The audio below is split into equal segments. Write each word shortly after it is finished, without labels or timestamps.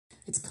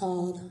It's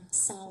called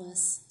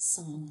Solace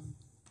Song.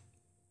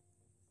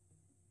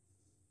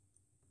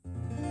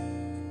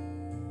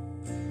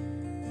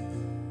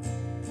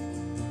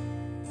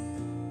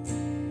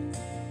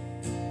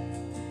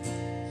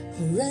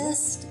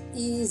 Rest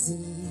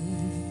easy,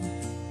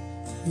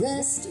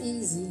 rest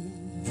easy.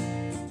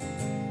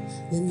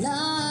 The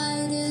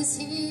night is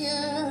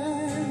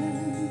here.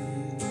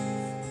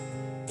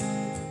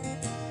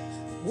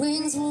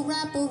 Wings will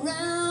wrap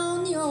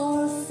around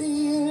your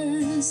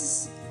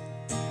fears,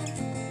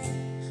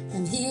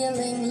 and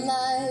healing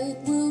light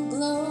will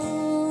glow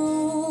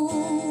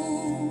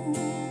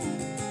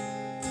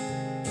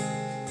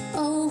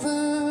over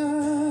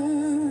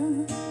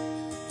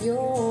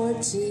your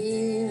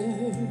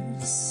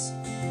tears.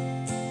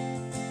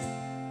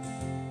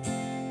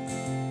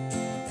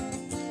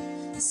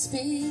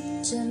 Speak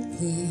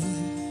gently,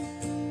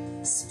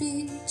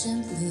 speak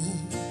gently.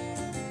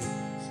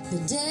 The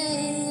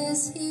day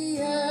is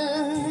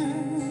here.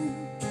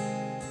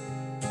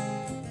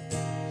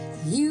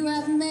 You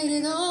have made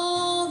it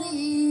all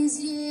these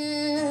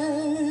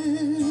years.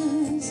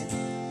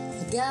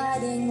 A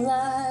guiding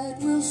light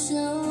will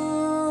show.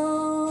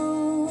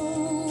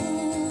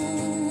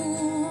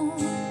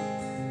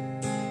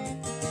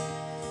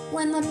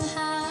 When the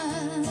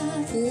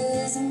path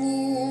is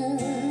near,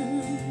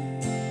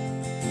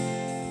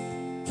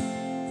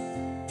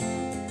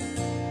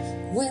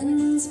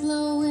 winds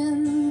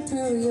blowing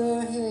through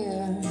your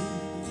hair,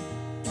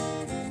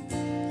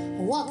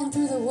 walking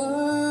through the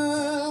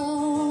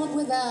world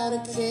without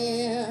a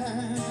care.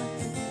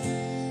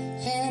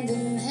 Hand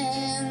in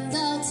hand,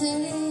 I'll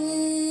take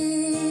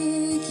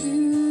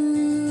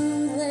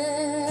you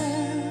there.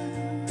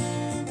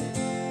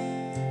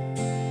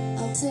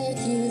 I'll take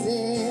you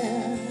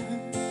there.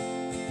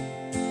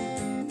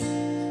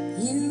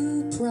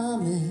 You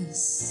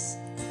promise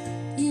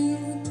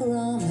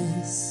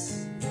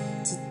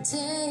to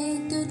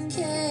take good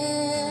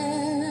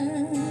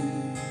care.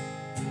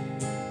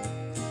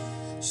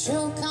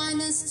 Show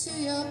kindness to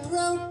your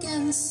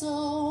broken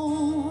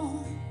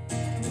soul.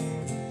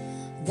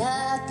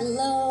 That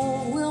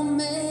love will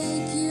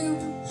make you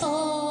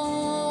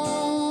whole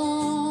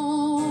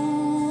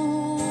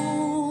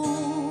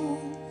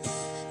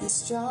and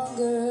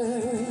stronger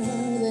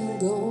than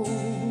gold.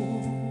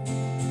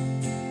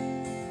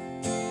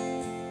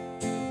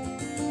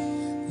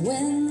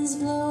 Winds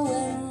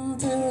blowing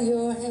through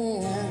your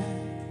hair,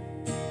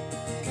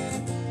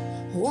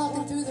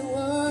 walking through the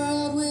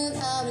world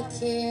without a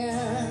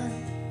care.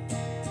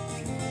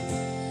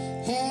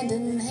 Hand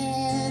in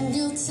hand,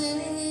 you'll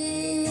take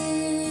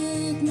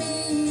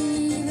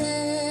me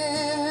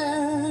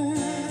there.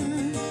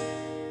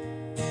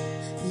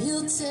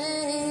 You'll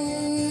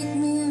take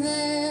me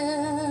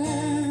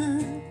there.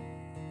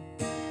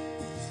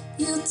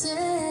 You'll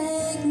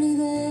take me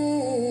there.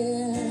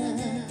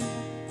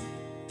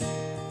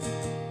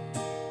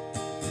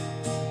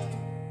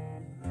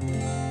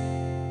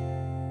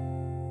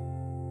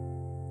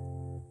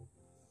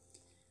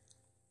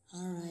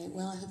 Alright,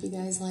 well, I hope you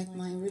guys like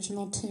my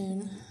original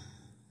tune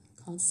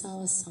called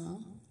Solace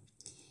Song.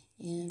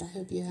 And I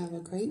hope you have a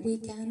great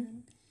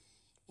weekend.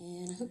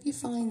 And I hope you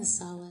find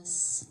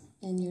solace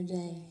in your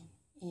day.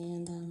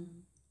 And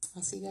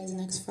I'll see you guys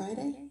next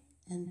Friday.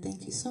 And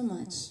thank you so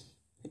much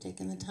for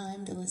taking the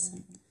time to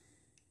listen.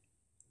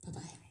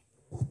 Bye-bye.